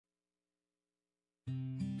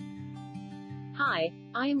Hi,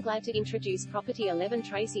 I am glad to introduce property 11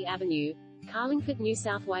 Tracey Avenue, Carlingford, New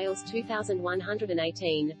South Wales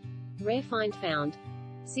 2118. Rare find found.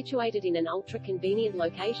 Situated in an ultra-convenient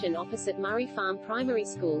location opposite Murray Farm Primary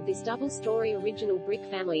School, this double-story original brick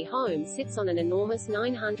family home sits on an enormous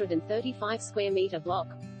 935 square metre block,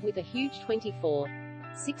 with a huge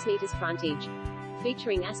 24.6 metres frontage.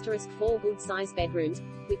 Featuring *4 good-sized bedrooms,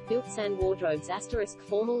 with built-in wardrobes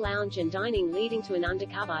 *formal lounge and dining leading to an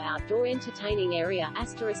undercover outdoor entertaining area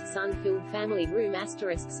 *sun-filled family room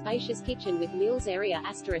spacious kitchen with meals area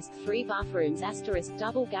 *3 bathrooms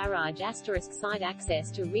double garage side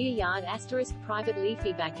access to rear yard private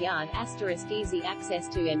leafy backyard easy access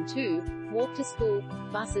to M2, walk to school,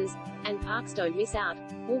 buses, and parks. Don't miss out.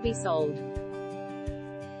 Will be sold.